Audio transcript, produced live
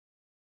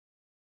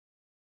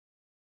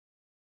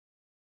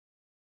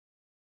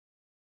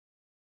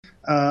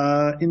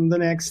In the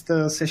next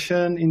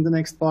session, in the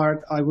next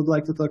part, I would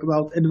like to talk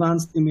about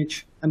advanced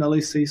image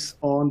analysis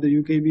on the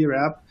UKB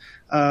RAP.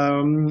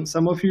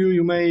 Some of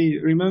you may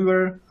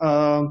remember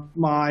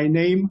my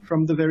name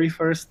from the very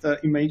first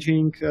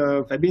imaging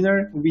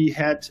webinar we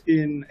had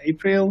in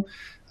April.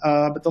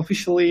 But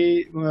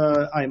officially,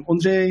 I'm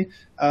Ondřej,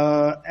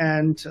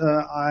 and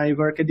I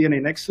work at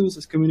DNA Nexus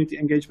as community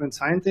engagement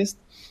scientist.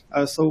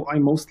 So I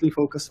mostly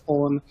focus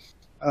on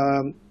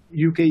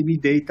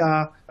UKB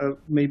data,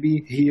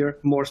 maybe here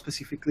more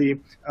specifically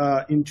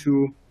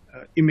into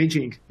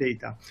imaging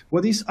data.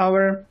 What is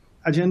our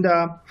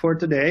agenda for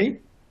today?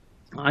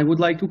 I would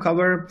like to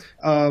cover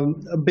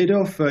a bit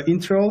of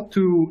intro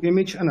to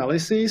image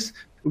analysis.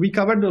 We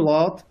covered a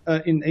lot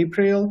in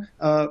April,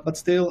 but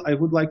still I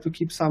would like to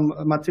keep some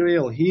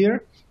material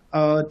here.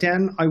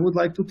 Then I would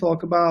like to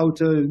talk about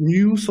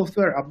new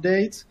software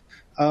updates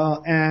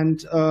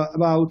and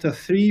about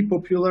 3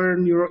 popular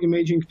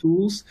neuroimaging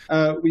tools.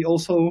 We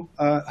also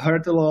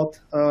heard a lot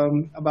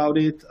about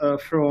it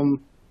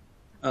from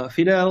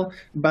Fidel,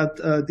 but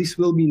this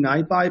will be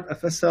Nipype,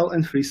 FSL,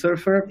 and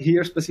Freesurfer,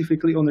 here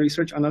specifically on the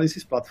research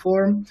analysis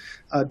platform.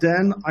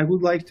 Then I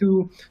would like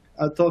to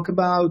talk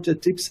about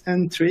tips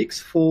and tricks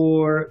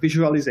for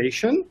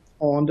visualization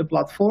on the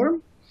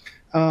platform.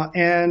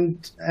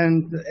 And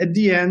at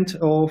the end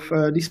of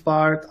this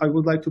part, I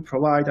would like to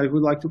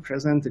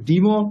present a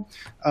demo.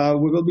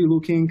 We will be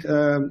looking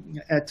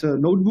at a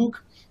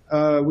notebook,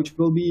 which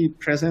will be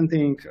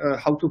presenting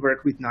how to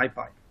work with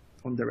Nipype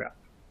on the RAP.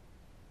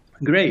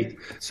 Great.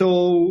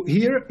 So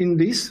here in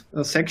this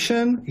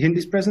section, in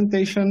this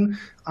presentation,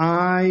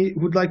 I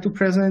would like to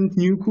present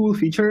new cool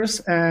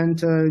features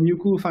and new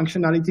cool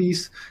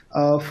functionalities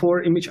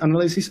for image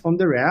analysis on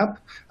the RAP.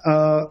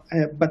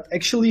 But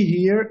actually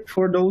here,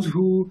 for those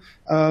who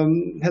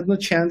had no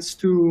chance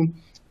to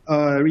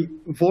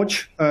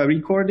watch a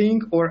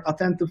recording or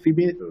attend the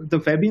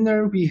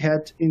webinar we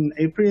had in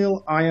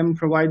April, I am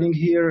providing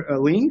here a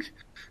link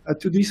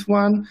to this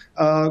one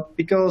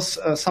because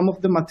some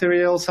of the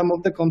material, some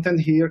of the content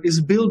here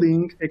is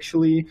building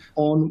actually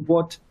on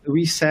what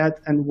we said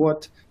and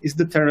what is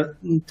the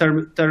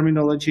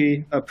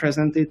terminology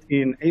presented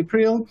in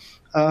April.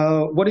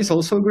 What is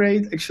also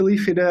great, actually,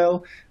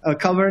 Fidel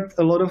covered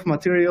a lot of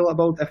material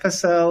about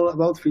FSL,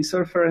 about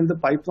Freesurfer and the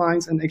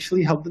pipelines, and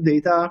actually how the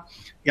data,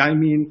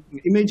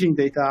 imaging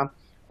data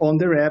on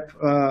the RAP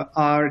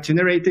are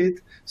generated.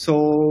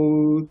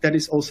 So that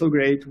is also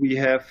great. We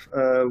have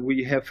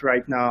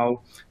right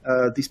now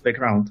this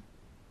background.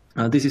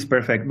 This is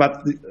perfect.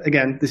 But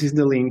again, this is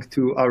the link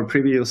to our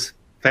previous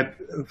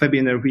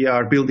webinar we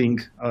are building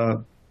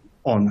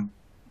on.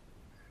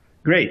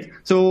 Great.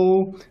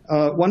 So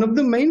one of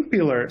the main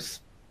pillars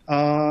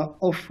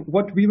of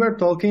what we were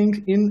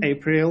talking in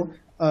April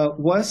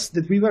was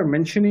that we were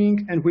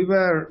mentioning and we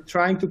were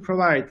trying to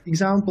provide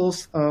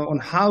examples on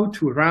how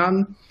to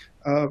run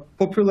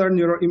popular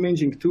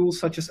neuroimaging tools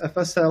such as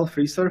FSL,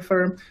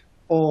 Freesurfer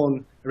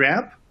on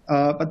RAP,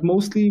 but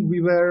mostly we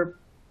were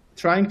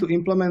trying to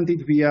implement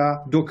it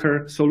via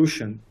Docker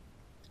solution.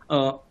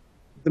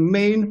 The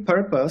main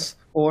purpose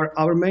or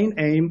our main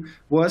aim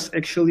was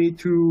actually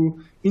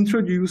to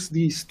introduce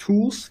these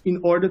tools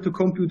in order to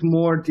compute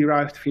more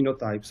derived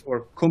phenotypes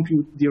or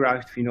compute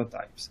derived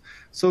phenotypes.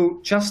 So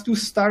just to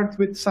start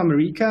with some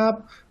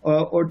recap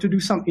or to do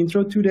some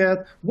intro to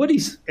that, what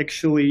is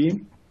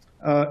actually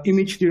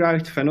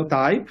image-derived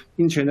phenotype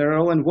in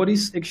general, and what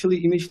is actually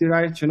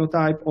image-derived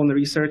phenotype on the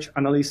research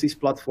analysis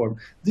platform?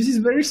 This is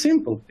very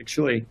simple,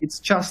 actually. It's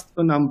just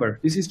a number.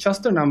 This is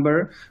just a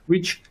number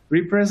which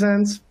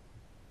represents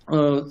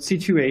a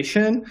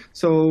situation.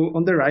 So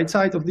on the right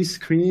side of this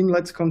screen,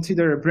 let's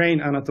consider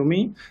brain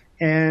anatomy.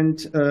 And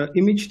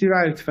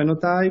image-derived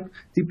phenotype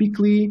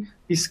typically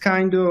is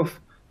kind of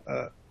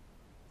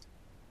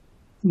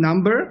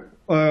number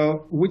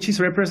which is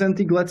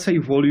representing, let's say,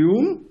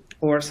 volume,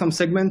 or some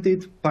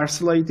segmented,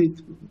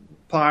 parcellated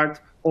part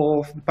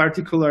of the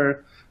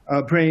particular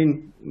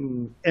brain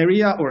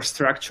area or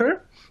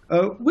structure,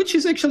 which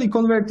is actually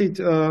converted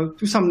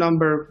to some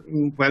number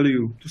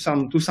value, to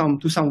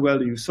some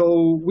value.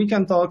 So we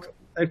can talk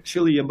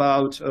actually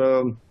about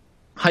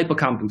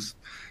hippocampus,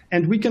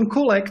 and we can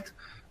collect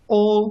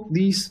all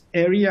these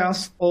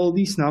areas, all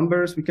these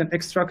numbers. We can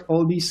extract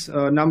all these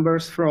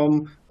numbers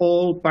from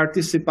all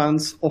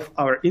participants of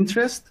our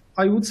interest,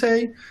 I would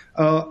say,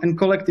 and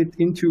collect it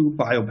into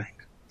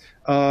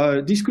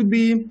Biobank. This could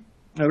be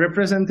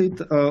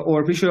represented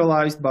or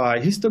visualized by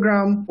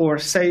histogram or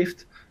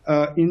saved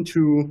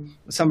into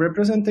some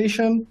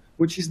representation,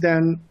 which is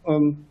then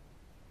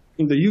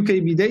in the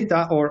UKB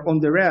data or on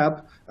the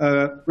RAP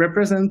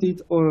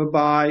represented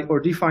by or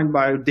defined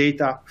by a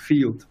data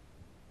field.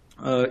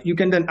 You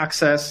can then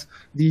access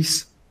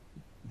these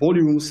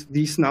volumes,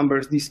 these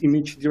numbers, these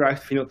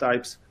image-derived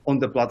phenotypes on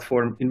the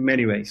platform in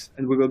many ways,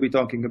 and we will be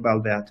talking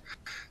about that.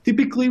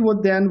 Typically,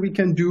 what then we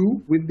can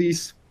do with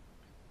these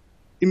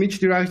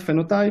image-derived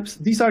phenotypes,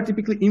 these are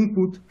typically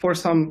input for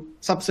some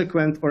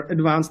subsequent or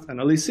advanced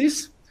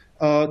analysis.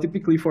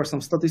 typically for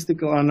some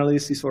statistical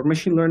analysis or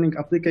machine learning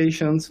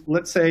applications.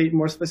 Let's say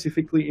more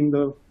specifically in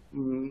the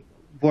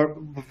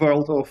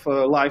world of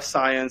life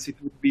science, it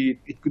could be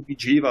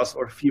GWAS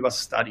or FIWAS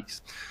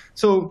studies.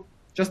 So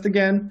just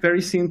again,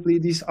 very simply,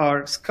 these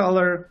are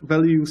scalar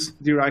values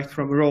derived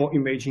from raw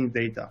imaging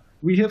data.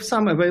 We have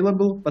some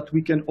available, but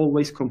we can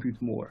always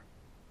compute more.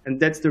 And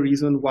that's the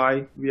reason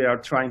why we are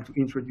trying to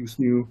introduce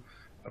new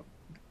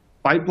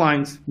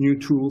pipelines, new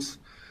tools,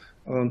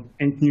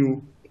 and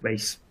new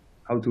ways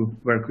how to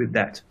work with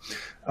that.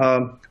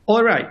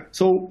 All right,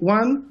 so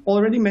one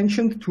already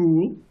mentioned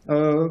tool,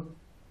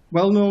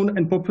 well-known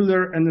and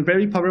popular and a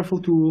very powerful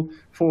tool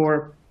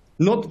for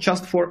not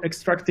just for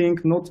extracting,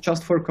 not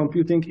just for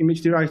computing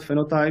image-derived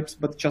phenotypes,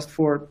 but just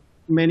for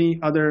many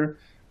other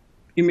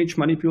image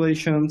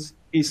manipulations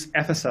is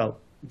FSL,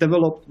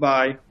 developed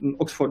by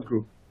Oxford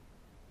Group.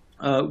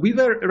 We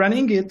were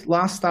running it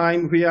last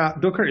time via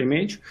Docker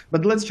image,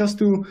 but let's just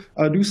do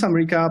some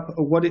recap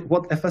of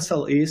what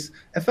FSL is.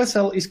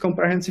 FSL is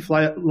comprehensive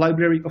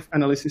library of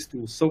analysis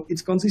tools. So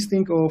it's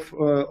consisting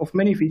of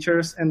many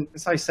features, and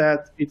as I said,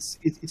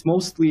 it's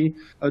mostly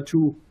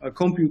to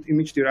compute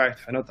image-derived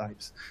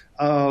phenotypes,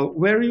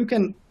 where you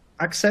can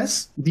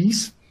access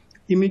these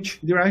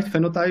image-derived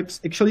phenotypes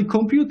actually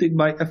computed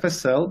by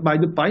FSL, by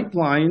the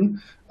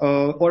pipeline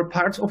or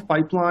parts of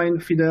pipeline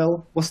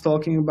Fidel was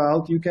talking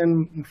about. You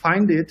can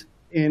find it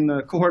in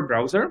a cohort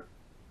browser,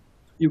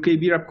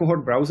 UKB RAP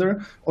cohort browser,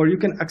 or you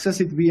can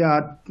access it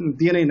via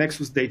DNA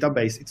Nexus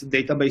database. It's a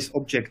database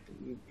object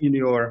in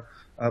your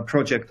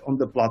project on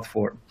the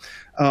platform.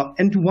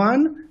 And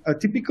one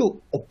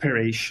typical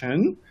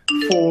operation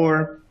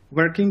for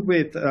working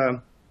with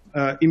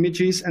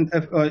images and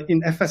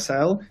in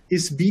FSL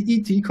is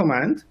BET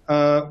command,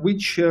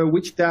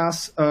 which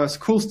does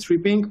skull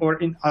stripping, or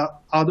in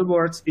other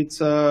words, it's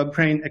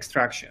brain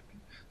extraction.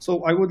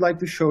 So I would like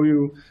to show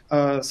you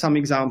some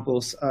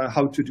examples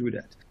how to do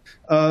that.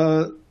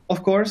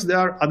 Of course, there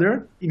are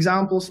other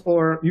examples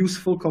or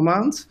useful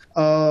commands.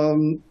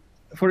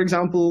 For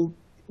example,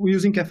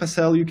 using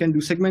FSL, you can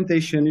do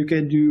segmentation, you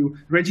can do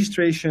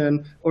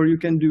registration, or you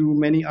can do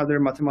many other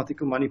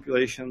mathematical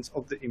manipulations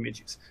of the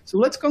images. So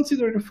let's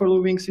consider the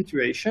following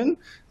situation.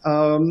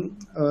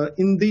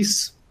 In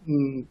this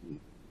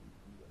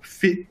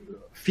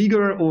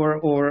figure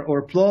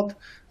or plot,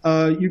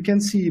 you can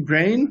see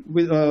brain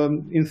with,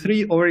 in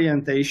three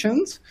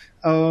orientations.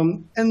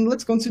 And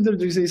let's consider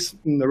this is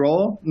the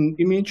raw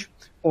image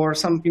or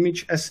some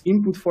image as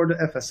input for the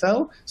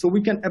FSL. So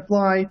we can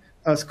apply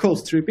skull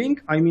stripping,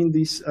 I mean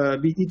this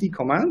BET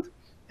command.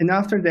 And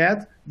after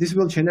that, this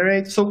will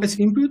generate, so as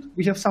input,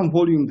 we have some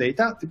volume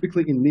data,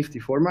 typically in Nifty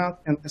format.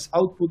 And as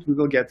output, we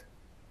will get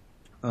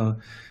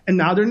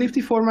another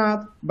Nifty format,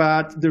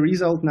 but the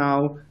result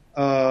now,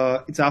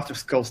 it's after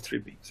skull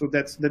stripping. So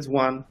that's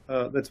one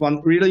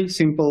really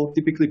simple,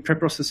 typically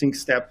preprocessing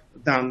step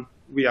done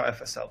via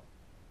FSL.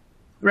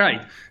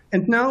 Right,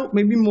 and now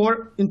maybe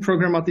more in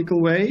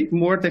programmatical way,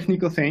 more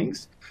technical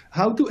things,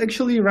 how to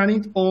actually run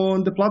it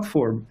on the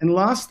platform. And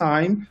last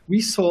time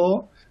we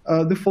saw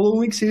the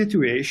following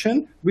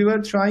situation. We were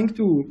trying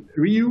to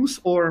reuse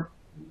or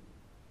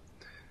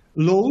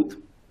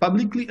load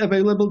publicly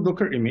available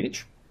Docker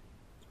image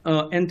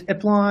and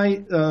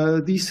apply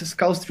this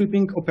skull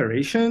stripping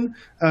operation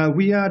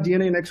via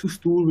DNA Nexus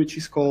tool, which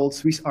is called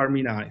Swiss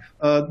Army knife.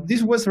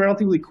 This was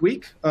relatively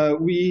quick.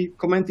 We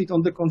commented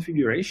on the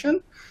configuration.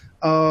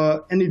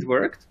 And it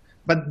worked.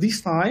 But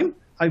this time,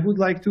 I would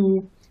like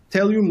to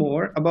tell you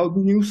more about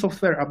new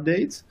software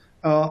updates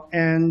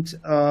and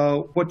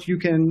what you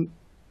can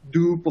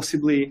do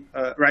possibly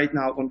right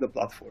now on the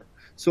platform.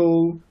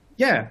 So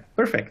yeah,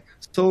 perfect.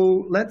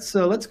 So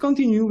let's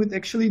continue with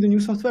actually the new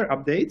software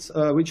updates,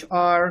 which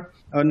are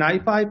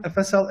Nipype,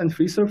 FSL, and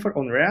Freesurfer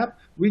on RAP.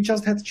 We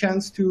just had a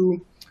chance to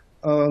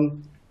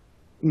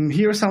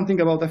hear something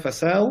about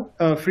FSL.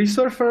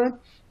 Freesurfer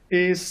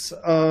is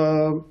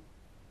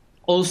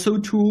also a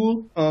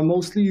tool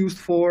mostly used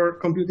for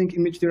computing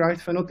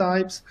image-derived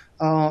phenotypes.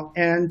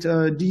 And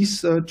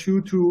these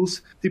two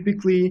tools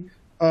typically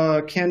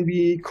can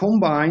be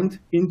combined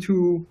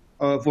into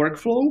a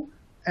workflow.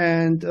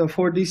 And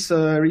for this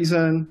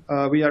reason,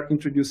 we are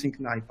introducing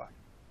Nipype.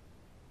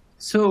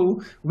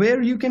 So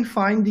where you can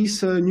find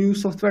these new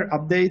software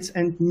updates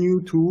and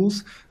new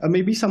tools,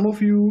 maybe some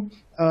of you,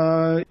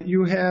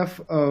 you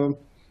have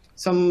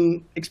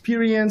some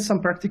experience, some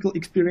practical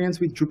experience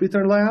with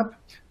Jupyter Lab.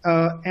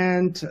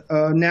 And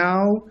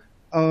now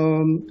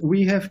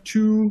we have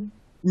two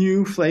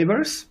new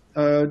flavors,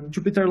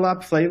 Jupyter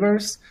Lab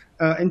flavors,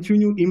 and two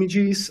new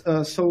images.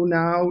 So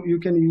now you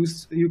can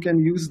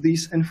use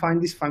this and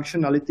find this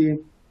functionality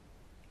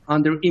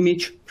under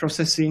image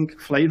processing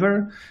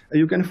flavor.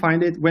 You can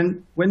find it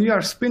when you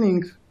are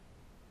spinning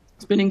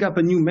up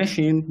a new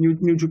machine,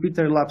 new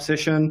Jupyter Lab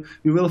session.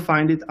 You will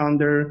find it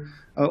under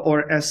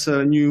or as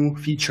a new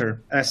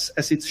feature, as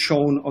it's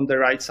shown on the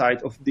right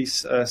side of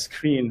this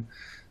screen.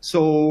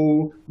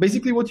 So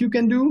basically what you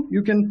can do,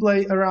 you can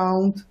play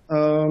around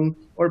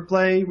or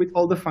play with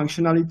all the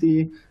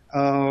functionality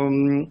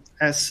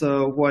as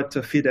what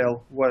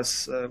Fidel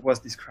was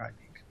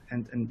describing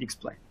and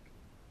explaining.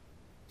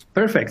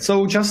 Perfect.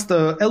 So just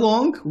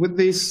along with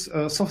this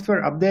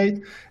software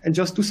update, and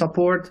just to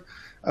support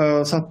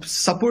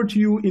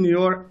you in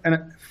your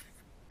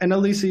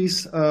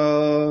analysis,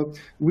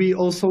 we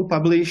also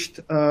published,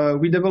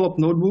 we developed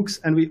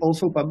notebooks, and we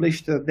also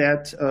published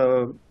that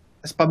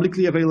as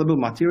publicly available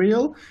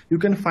material. You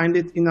can find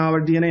it in our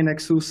DNA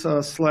Nexus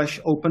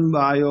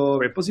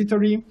 /OpenBio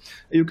repository.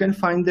 You can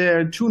find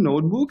there 2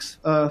 notebooks.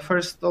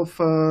 First of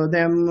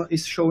them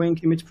is showing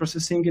image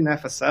processing in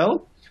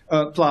FSL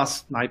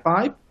plus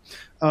Nipype.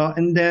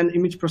 And then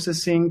image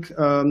processing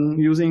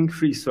using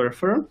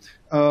Freesurfer,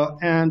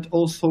 and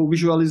also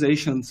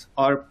visualizations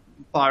are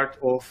part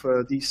of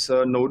these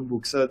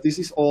notebooks. This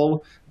is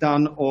all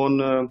done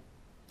on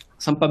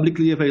some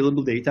publicly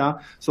available data.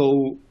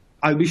 So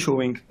I'll be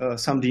showing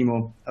some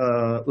demo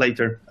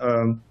later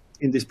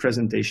in this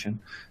presentation.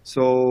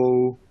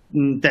 So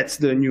that's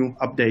the new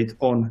update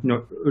on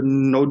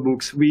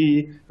notebooks.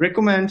 We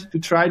recommend to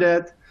try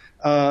that.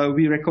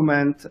 We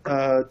recommend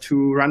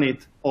to run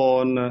it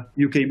on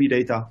UKB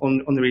data,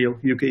 on real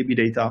UKB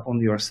data on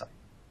your site.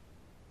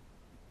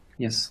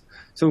 Yes.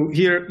 So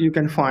here you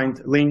can find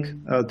a link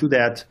to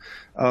that.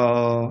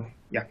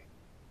 Yeah.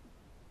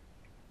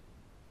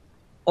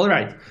 All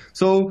right.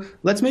 So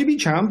let's maybe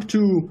jump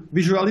to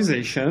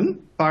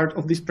visualization part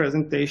of this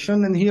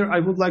presentation. And here I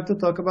would like to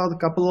talk about a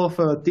couple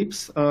of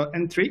tips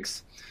and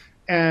tricks,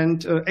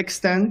 and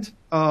extend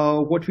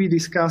what we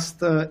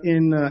discussed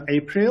in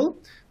April.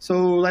 So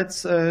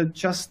let's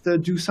just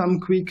do some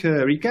quick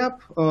recap.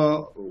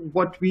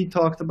 What we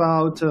talked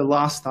about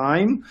last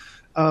time.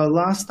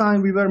 Last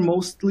time we were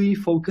mostly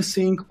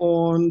focusing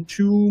on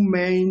 2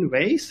 main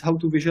ways how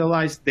to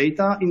visualize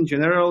data in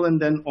general, and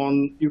then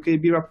on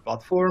UKB RAP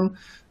platform.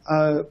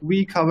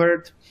 We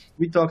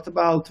talked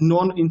about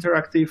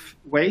non-interactive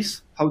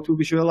ways how to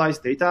visualize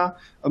data.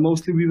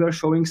 Mostly we were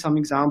showing some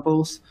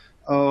examples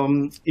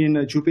in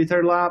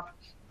Jupyter Lab.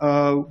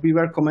 We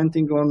were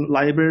commenting on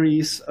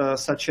libraries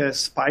such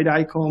as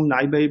PyDicom,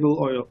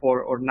 Nibabel,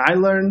 or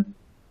Nilearn,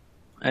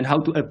 and how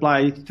to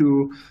apply it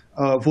to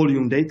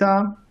volume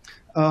data.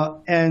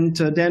 And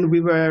then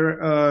we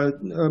were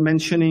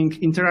mentioning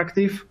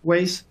interactive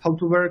ways how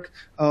to work.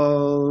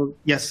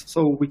 Yes,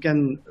 so we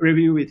can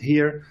review it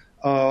here,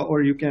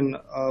 or you can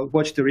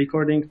watch the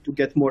recording to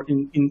get more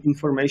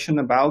information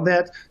about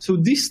that. So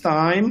this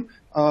time,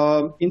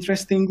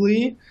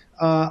 interestingly,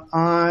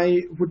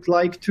 I would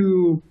like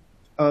to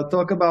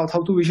talk about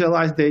how to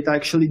visualize data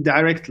actually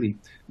directly,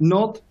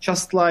 not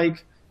just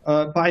like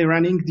by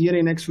running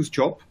DNA Nexus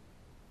job,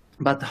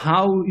 but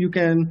how you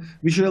can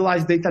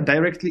visualize data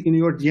directly in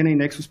your DNA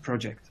Nexus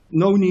project.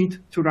 No need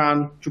to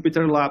run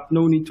Jupyter Lab,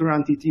 no need to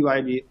run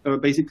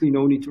TTYD, basically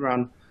no need to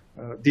run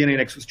DNA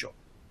Nexus job.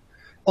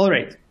 All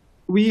right,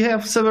 we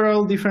have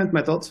several different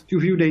methods to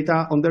view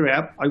data on the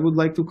RAP. I would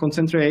like to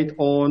concentrate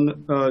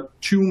on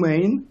 2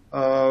 main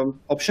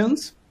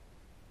options.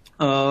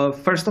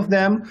 First of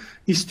them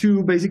is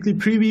to basically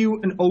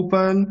preview and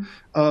open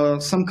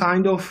some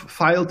kind of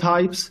file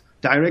types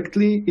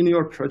directly in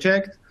your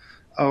project.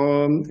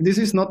 This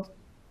is not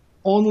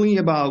only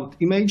about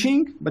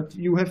imaging, but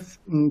you have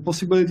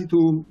possibility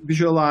to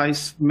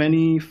visualize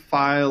many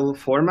file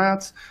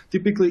formats.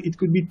 Typically, it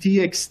could be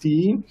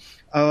TXT,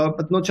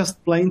 but not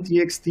just plain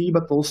TXT,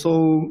 but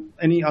also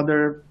any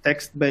other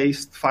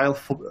text-based file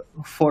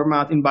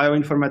format. In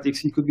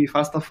bioinformatics, it could be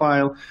FASTA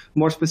file.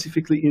 More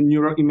specifically, in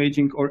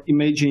neuroimaging or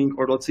imaging,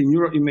 or let's say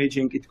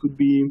neuroimaging, it could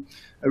be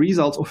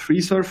results of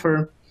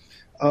Freesurfer.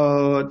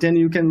 Then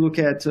you can look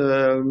at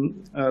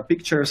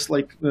pictures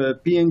like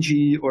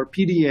PNG or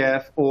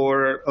PDF,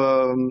 or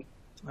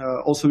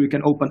also you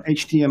can open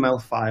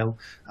HTML file.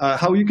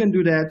 How you can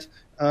do that,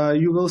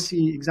 you will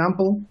see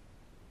example.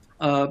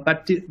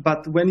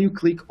 But when you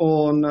click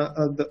on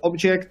the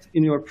object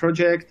in your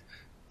project,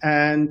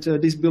 and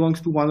this belongs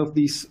to one of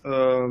these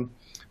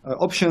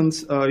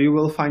options, you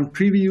will find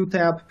preview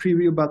tab,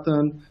 preview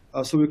button,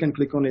 so you can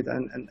click on it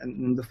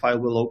and the file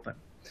will open.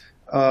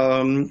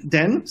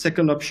 Then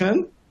second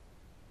option,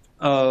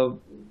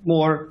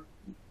 more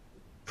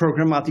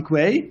programmatic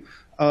way,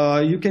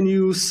 you can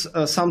use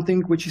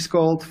something which is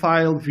called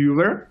file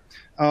viewer.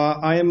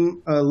 I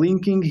am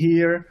linking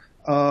here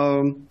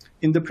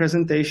in the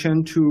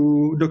presentation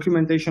to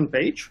documentation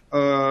page.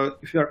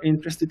 If you are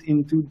interested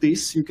into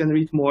this, you can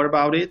read more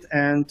about it,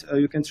 and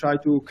you can try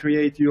to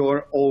create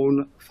your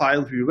own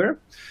file viewer.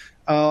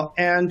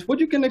 And what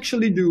you can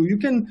actually do, you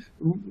can,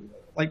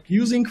 like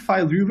using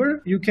file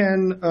viewer, you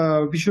can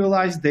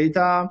visualize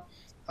data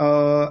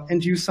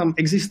and use some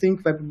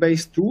existing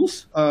web-based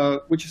tools,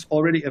 which is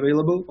already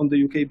available on the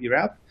UKB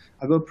RAP.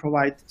 I will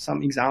provide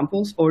some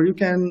examples, or you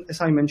can,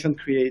 as I mentioned,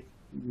 create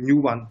new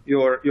one,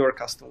 your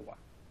custom one.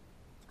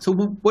 So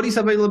what is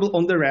available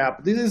on the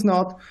RAP? This is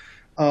not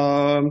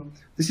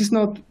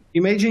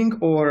imaging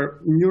or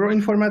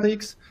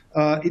neuroinformatics.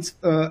 It's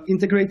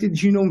integrated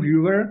genome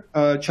viewer,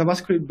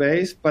 JavaScript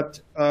based, but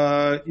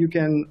you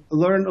can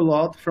learn a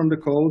lot from the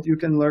code. You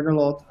can learn a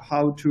lot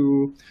how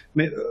to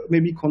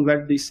maybe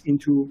convert this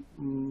into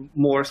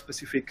more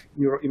specific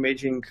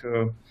neuroimaging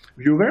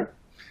viewer.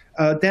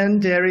 Then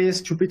there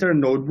is Jupyter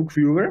Notebook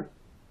Viewer.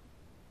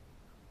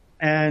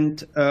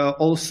 And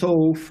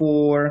also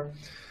for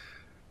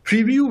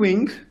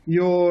previewing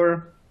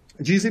your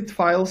gzipped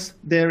files,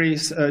 there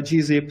is a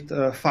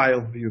gzipped file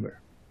viewer.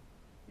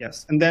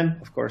 Yes, and then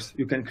of course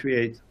you can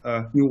create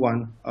a new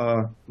one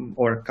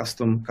or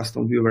custom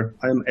viewer.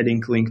 I am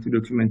adding link to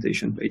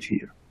documentation page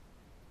here.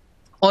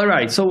 All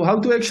right, so how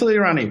to actually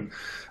run it?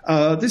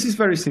 This is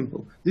very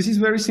simple. This is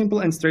very simple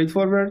and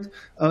straightforward.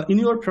 In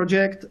your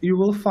project, you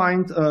will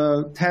find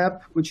a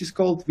tab which is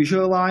called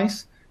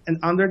Visualize. And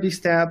under this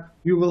tab,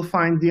 you will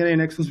find DNA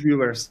Nexus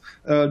viewers.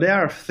 There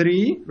are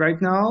 3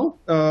 right now.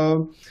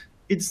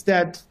 That's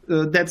the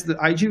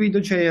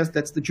IGV.js,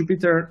 that's the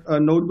Jupyter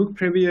Notebook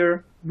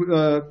Previewer,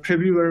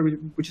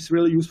 which is a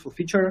really useful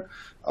feature,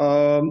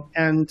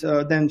 and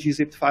then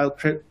gzipped file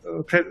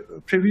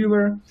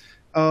previewer.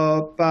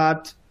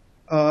 But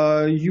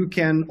you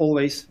can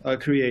always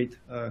create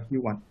a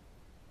new one.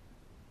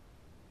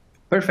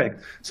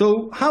 Perfect.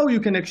 So how you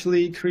can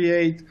actually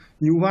create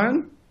new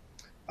one?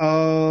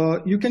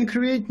 You can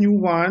create new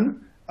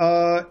one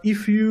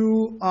if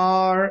you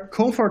are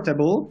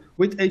comfortable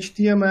with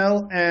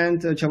HTML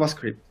and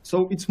JavaScript.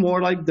 So it's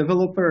more like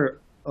developer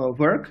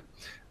work.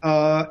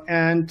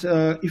 And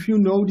if you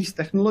know this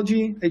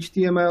technology,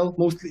 HTML,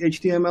 mostly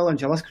HTML and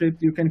JavaScript,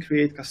 you can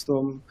create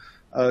custom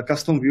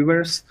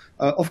viewers.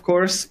 Of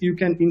course, you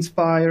can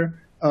inspire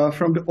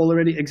from the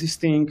already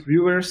existing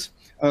viewers,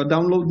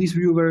 download these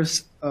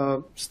viewers,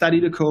 study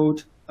the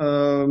code,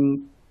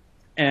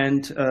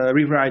 and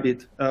rewrite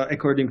it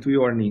according to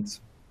your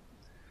needs.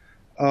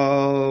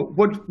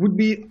 What would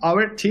be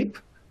our tip,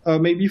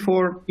 maybe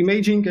for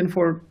imaging and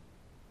for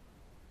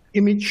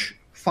image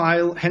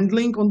file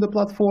handling on the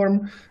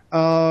platform?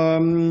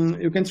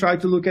 You can try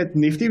to look at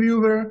Nifty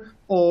Viewer,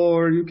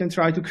 or you can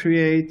try to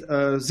create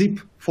a zip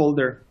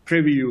folder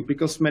preview,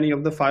 because many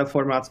of the file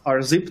formats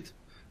are zipped.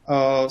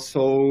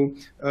 So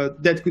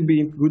that could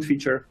be a good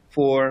feature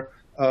for,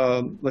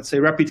 let's say,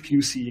 rapid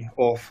QC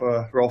of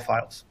raw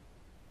files.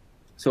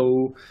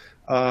 So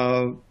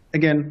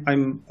again,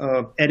 I'm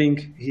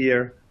adding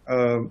here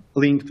a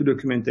link to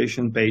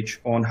documentation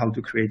page on how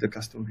to create a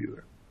custom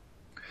viewer.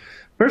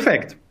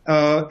 Perfect.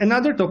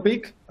 Another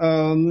topic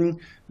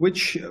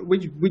which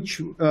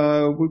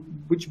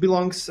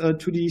belongs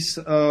to these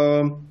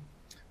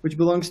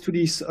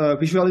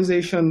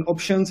visualization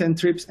options and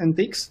tips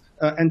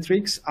and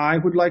tricks. I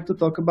would like to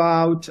talk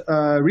about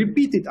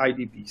repeated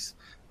IDPs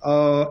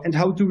and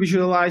how to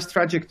visualize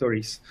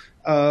trajectories.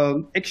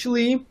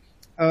 Actually,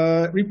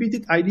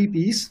 repeated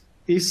IDPs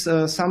is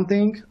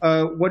something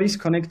what is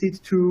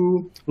connected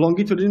to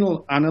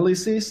longitudinal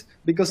analysis,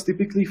 because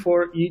typically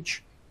for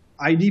each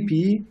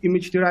IDP,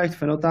 image-derived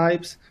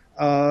phenotypes,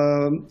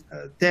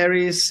 there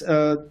is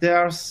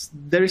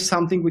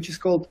something which is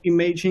called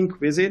imaging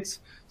visits.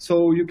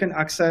 So you can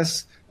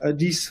access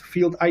this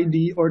field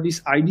ID or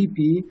this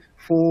IDP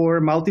for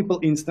multiple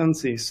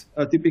instances,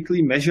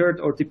 typically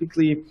measured or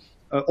typically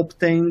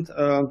obtained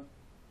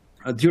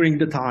during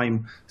the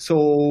time. So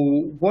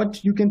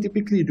what you can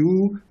typically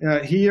do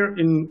here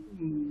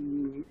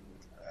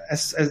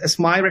as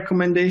my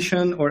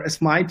recommendation or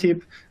as my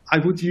tip, I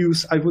would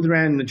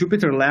run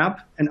Jupyter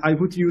Lab, and I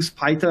would use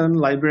Python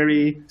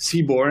library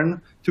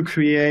Seaborn to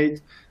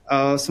create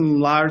some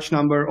large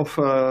number of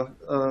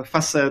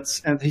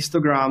facets and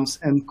histograms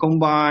and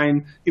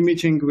combine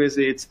imaging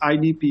visits,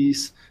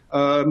 IDPs,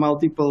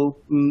 multiple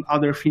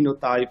other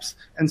phenotypes,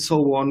 and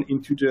so on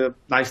into the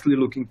nicely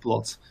looking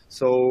plots.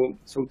 So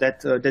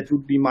that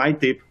would be my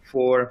tip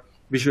for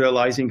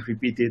visualizing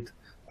repeated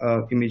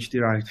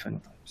image-derived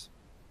phenotypes.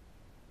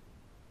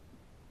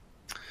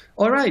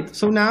 All right,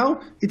 so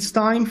now it's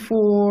time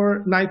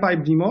for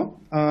Nipype Demo.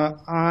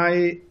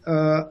 I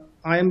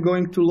am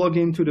going to log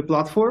into the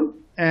platform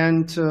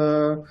and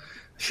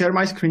share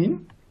my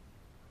screen.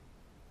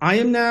 I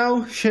am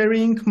now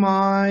sharing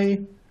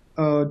my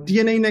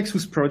DNA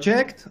Nexus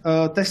project,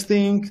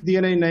 testing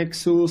DNA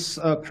Nexus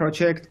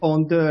project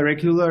on the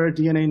regular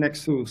DNA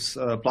Nexus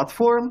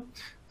platform.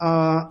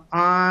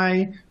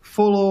 I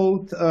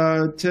followed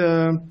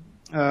the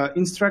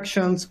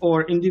instructions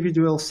or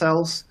individual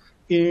cells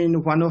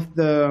in one of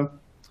the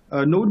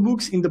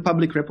notebooks in the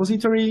public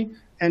repository,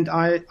 and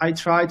I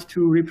tried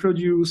to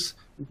reproduce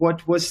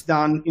what was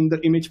done in the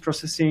image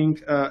processing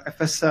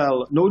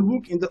FSL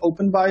notebook in the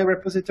OpenBio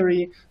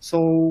repository.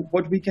 So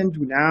what we can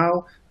do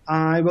now,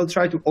 I will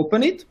try to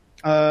open it,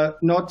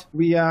 not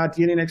via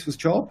DNA Nexus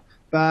job,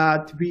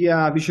 but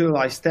via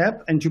Visualize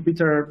tab and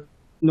Jupyter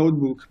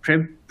Notebook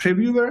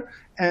Previewer,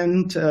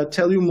 and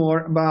tell you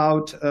more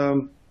about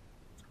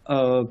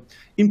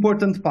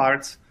important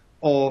parts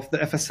of the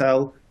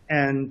FSL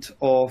and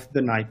of the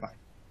Nipype.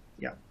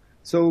 Yeah.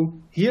 So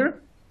here,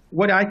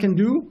 what I can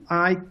do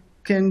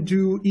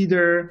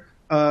either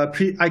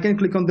I can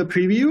click on the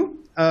preview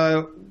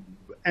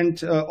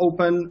and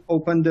open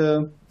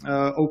the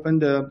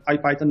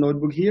IPython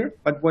notebook here.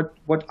 But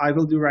what I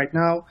will do right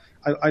now,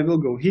 I will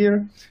go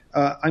here.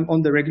 I'm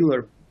on the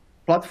regular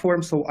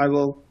platform, so I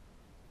will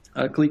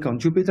click on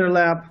Jupyter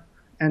Lab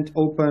and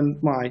open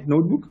my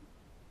notebook.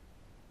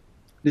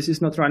 This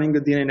is not running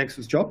the DNA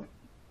Nexus job.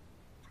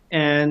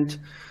 And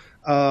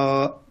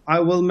I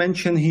will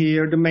mention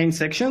here the main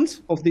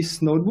sections of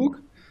this notebook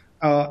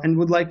and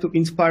would like to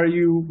inspire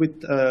you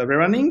with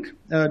running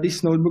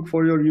this notebook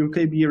for your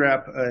UKB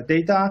RAP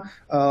data.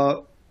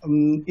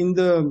 In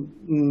the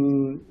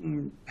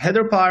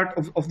header part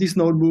of this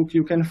notebook,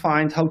 you can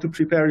find how to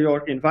prepare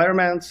your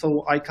environment.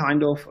 So I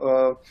kind of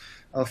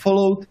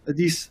followed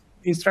these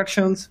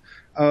instructions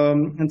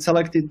and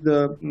selected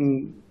the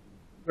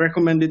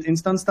recommended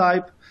instance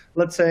type.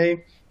 Let's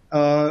say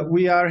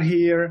we are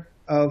here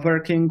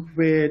working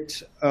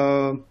with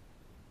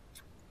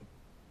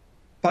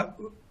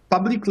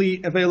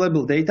publicly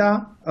available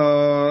data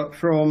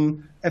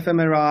from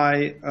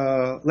fMRI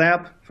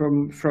lab,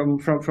 from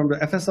the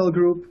FSL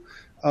group.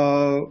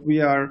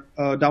 We are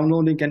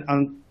downloading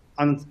and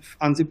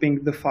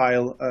unzipping the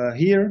file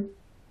here.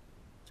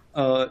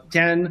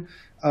 Then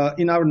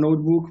in our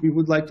notebook, we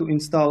would like to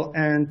install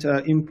and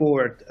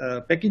import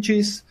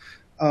packages.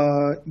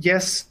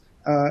 Yes,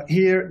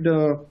 here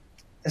the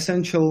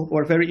essential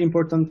or very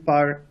important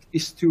part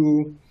is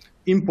to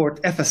import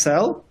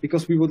FSL,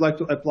 because we would like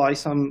to apply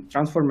some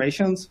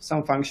transformations,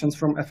 some functions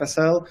from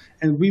FSL,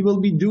 and we will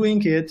be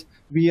doing it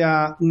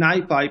via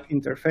Nipype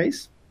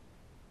interface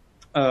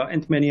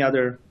and many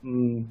other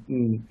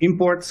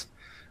imports.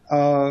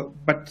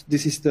 But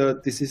this is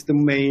the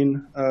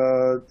main,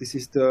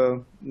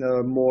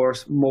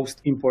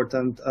 most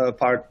important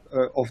part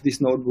of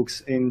these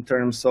notebooks in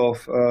terms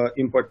of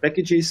import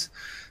packages.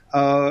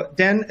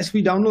 Then, as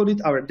we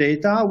downloaded our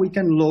data, we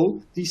can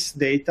load this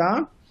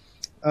data.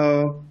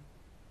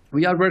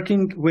 We are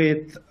working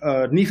with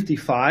a Nifty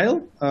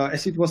file,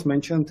 as it was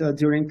mentioned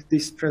during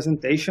this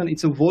presentation.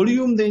 It's a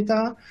volume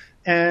data,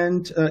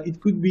 and it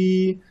could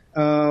be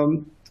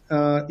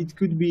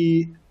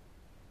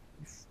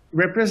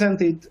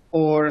represented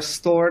or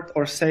stored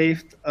or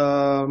saved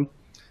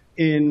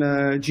in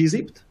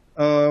gzipped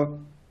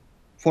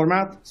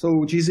format.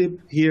 So gzip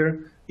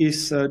here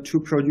is to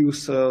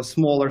produce a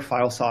smaller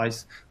file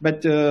size,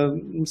 but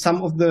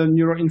some of the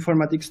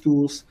neuroinformatics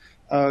tools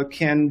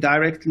can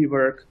directly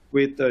work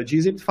with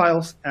gzipped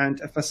files,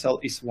 and FSL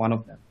is one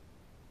of them.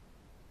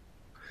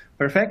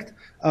 Perfect.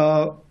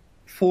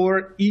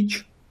 For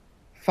each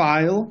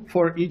file,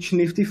 for each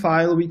Nifty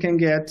file, we can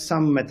get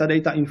some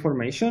metadata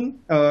information.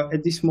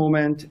 At this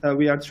moment,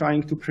 we are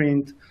trying to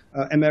print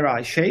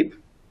MRI shape,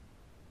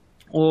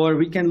 or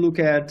we can look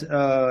at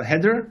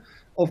header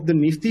of the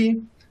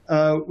Nifty,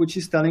 which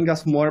is telling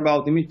us more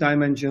about image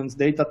dimensions,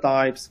 data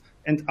types,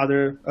 and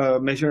other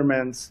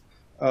measurements,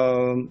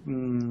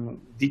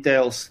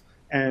 details,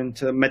 and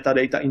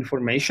metadata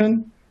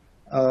information,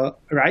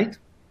 right?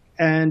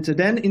 And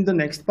then in the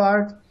next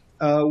part,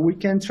 we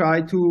can try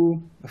to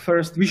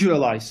first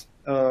visualize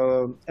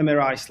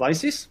MRI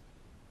slices.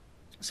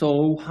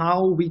 So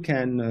how we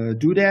can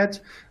do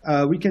that?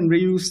 We can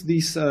reuse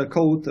this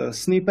code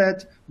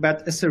snippet,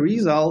 but as a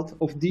result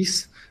of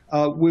this,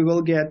 we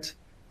will get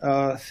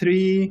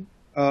 3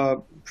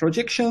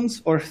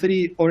 projections or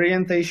 3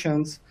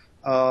 orientations,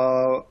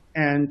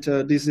 and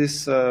this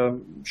is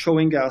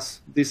showing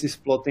us, this is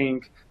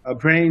plotting a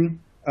brain,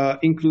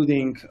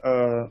 including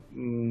a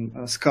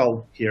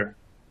skull here.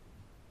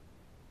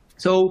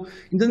 So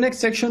in the next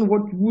section,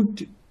 what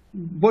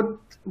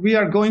we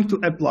are going to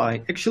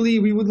apply? Actually,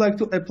 we would like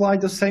to apply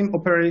the same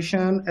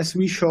operation as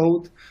we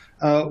showed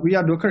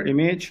via Docker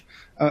image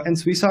and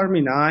Swiss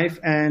Army knife,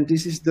 and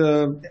this is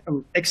the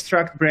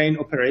extract brain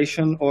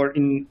operation, or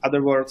in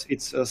other words,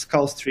 it's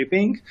skull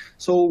stripping.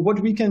 So what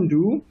we can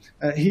do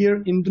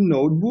here in the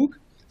notebook,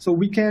 so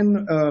we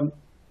can,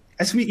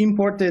 as we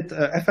imported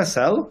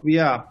FSL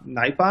via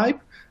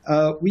Nipype,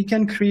 we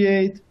can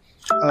create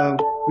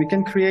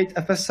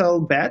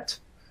FSL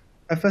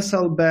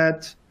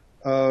bat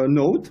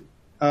node,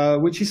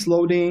 which is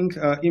loading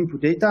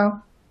input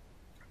data,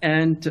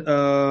 and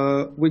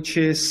which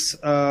is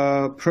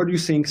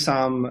producing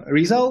some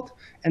result,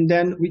 and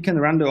then we can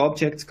run the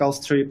object skull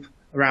strip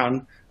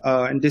run,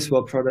 and this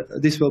will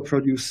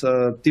produce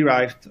a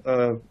derived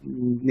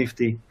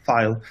Nifty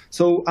file.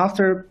 So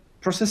after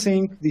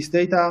processing this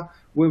data,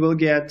 we will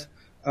get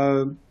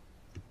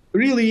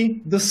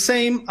really the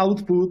same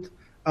output,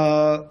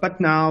 but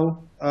now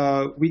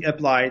we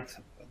applied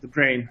the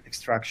brain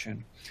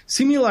extraction.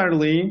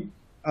 Similarly,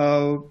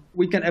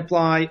 we can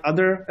apply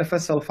other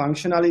FSL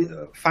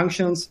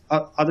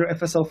other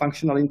FSL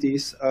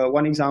functionalities.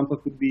 One example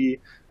could be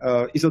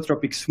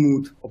isotropic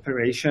smooth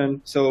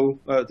operation. So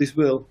this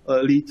will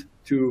lead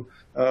to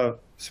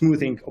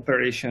smoothing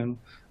operation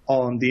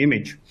on the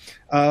image.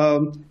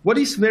 What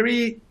is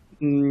very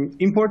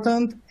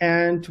important,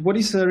 and what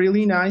is a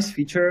really nice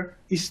feature,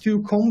 is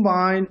to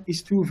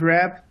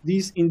wrap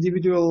these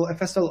individual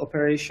FSL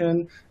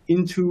operation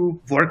into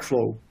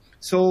workflow.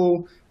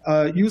 So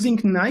using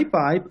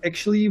Nipype,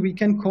 actually, we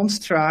can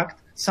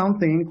construct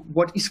something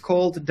what is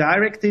called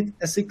directed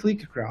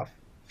acyclic graph.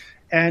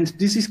 And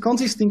this is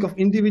consisting of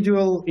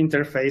individual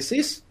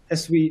interfaces,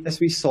 as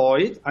we saw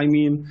it. I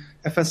mean,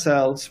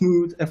 FSL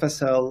smooth,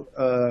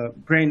 FSL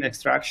brain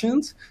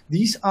extractions.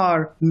 These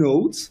are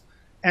nodes,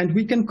 and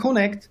we can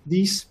connect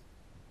these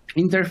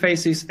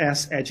interfaces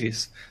as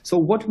edges. So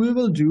what we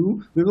will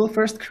do, we will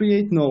first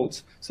create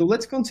nodes. So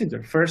let's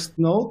consider first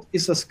node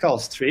is a skull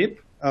strip.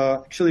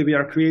 Actually, we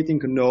are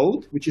creating a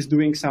node which is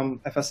doing some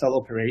FSL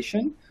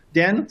operation.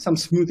 Then some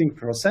smoothing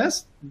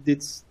process.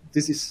 This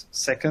is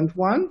second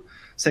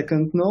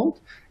node.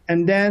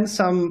 And then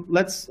some.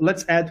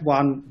 Let's add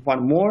one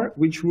more,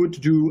 which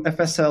would do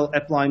FSL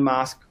apply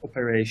mask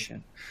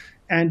operation.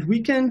 And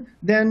we can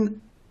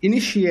then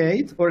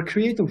initiate or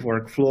create a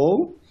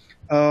workflow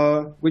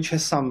which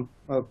has some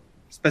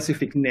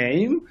specific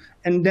name,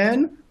 and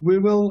then we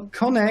will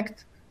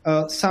connect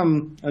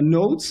some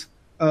nodes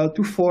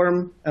to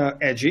form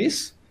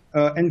edges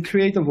and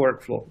create a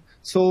workflow.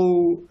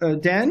 So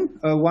then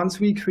once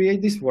we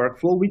create this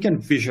workflow, we can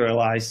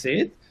visualize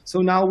it. So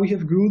now we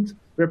have good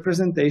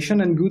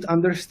representation and good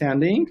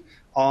understanding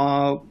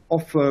of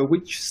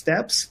which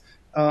steps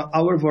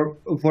our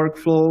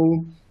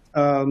workflow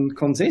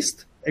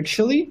consists,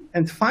 actually.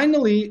 And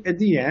finally, at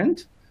the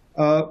end,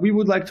 we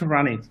would like to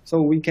run it.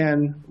 So we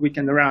can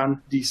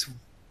run this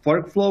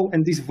workflow,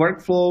 and this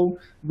workflow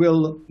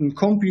will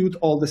compute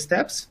all the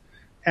steps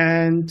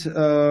and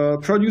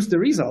produce the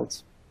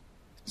results.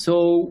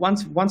 So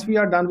once we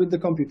are done with the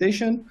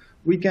computation,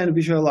 we can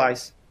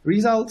visualize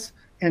results.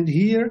 And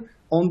here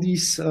on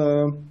this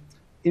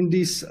in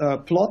this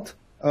plot,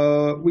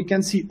 we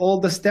can see all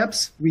the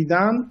steps we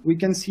done. We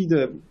can see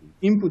the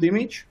input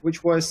image,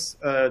 which was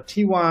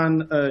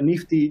T1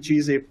 nifty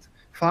gzipped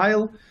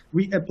file.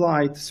 We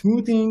applied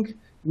smoothing.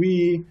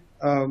 We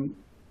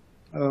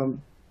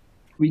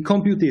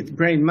computed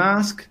brain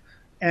mask,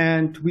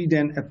 and we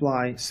then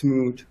apply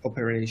smooth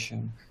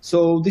operation.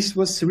 So this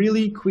was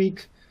really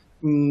quick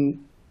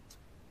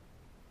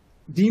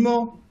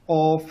demo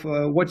of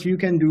what you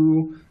can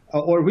do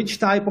or which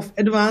type of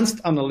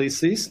advanced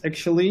analysis,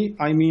 actually,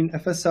 I mean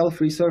FSL,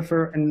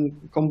 Freesurfer, and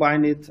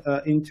combine it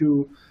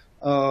into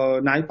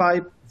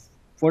Nipype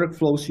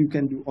workflows you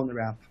can do on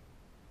RAP.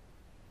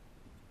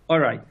 All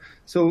right,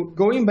 so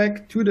going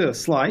back to the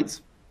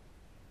slides.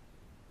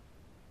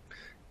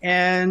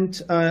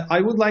 And I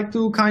would like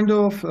to kind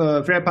of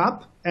wrap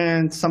up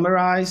and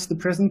summarize the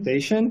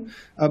presentation.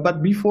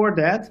 But before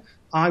that,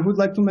 I would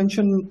like to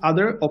mention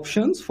other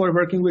options for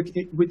working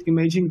with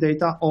imaging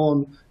data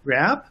on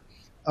RAP.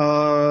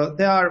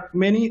 There are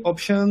many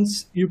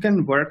options you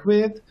can work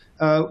with.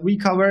 We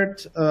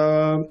covered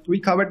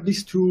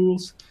these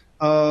tools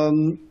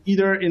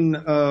either in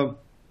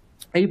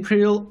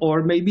April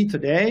or maybe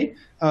today,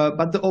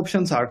 but the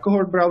options are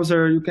cohort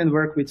browser. You can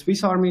work with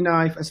Swiss Army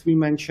knife, as we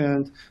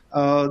mentioned.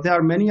 There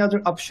are many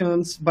other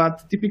options,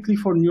 but typically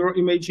for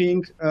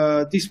neuroimaging,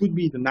 this would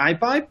be the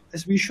Nipype,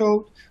 as we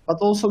showed, but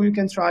also you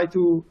can try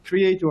to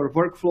create your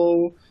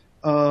workflow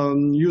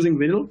using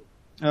WIDL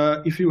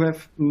if you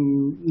have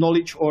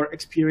knowledge or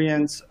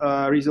experience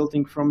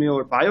resulting from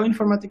your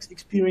bioinformatics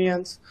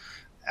experience.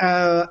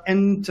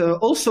 And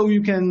also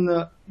you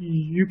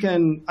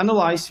can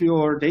analyze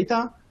your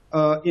data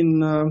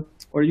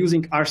or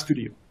using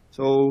RStudio.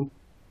 So,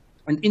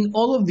 and in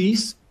all of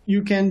these,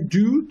 you can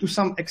do to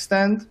some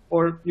extent,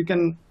 or you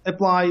can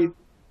apply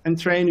and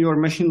train your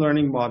machine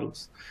learning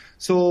models.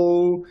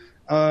 So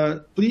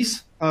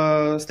please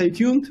stay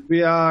tuned.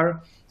 We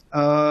are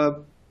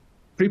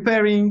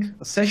preparing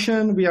a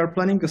session. We are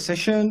planning a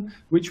session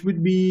which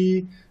would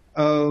be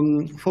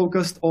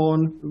focused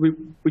on,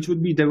 which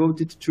would be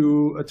devoted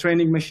to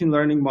training machine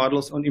learning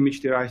models on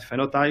image-derived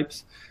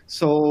phenotypes.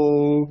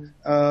 So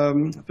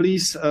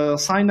please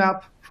sign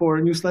up for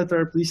a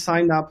newsletter. Please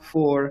sign up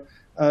for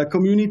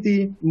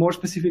community, more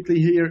specifically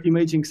here,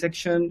 imaging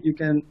section. You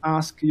can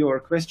ask your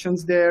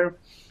questions there,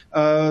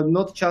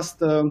 not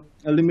just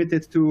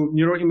limited to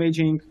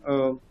neuroimaging.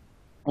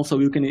 Also,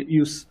 you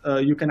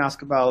can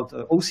ask about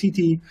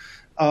OCT,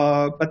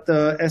 but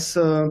as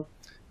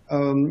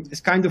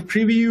kind of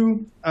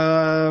preview,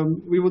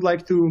 we would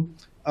like to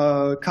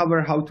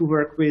cover how to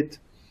work with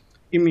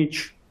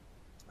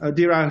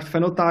image-derived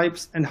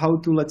phenotypes and how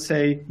to, let's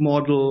say,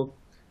 model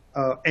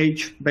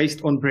age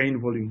based on brain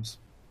volumes.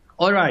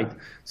 All right,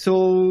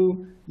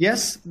 so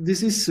yes,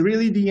 this is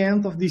really the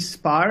end of this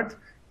part.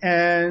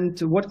 And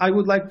what I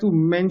would like to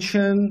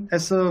mention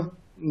as a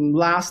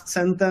last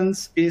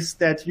sentence is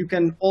that you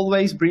can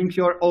always bring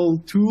your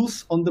own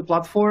tools on the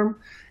platform.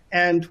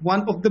 And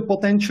one of the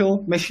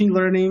potential machine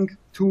learning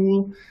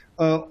tool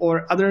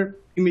or other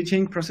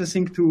imaging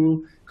processing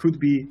tool could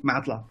be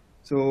MATLAB.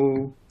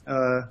 So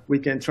we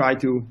can try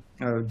to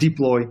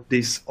deploy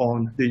this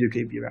on the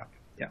UKB RAP.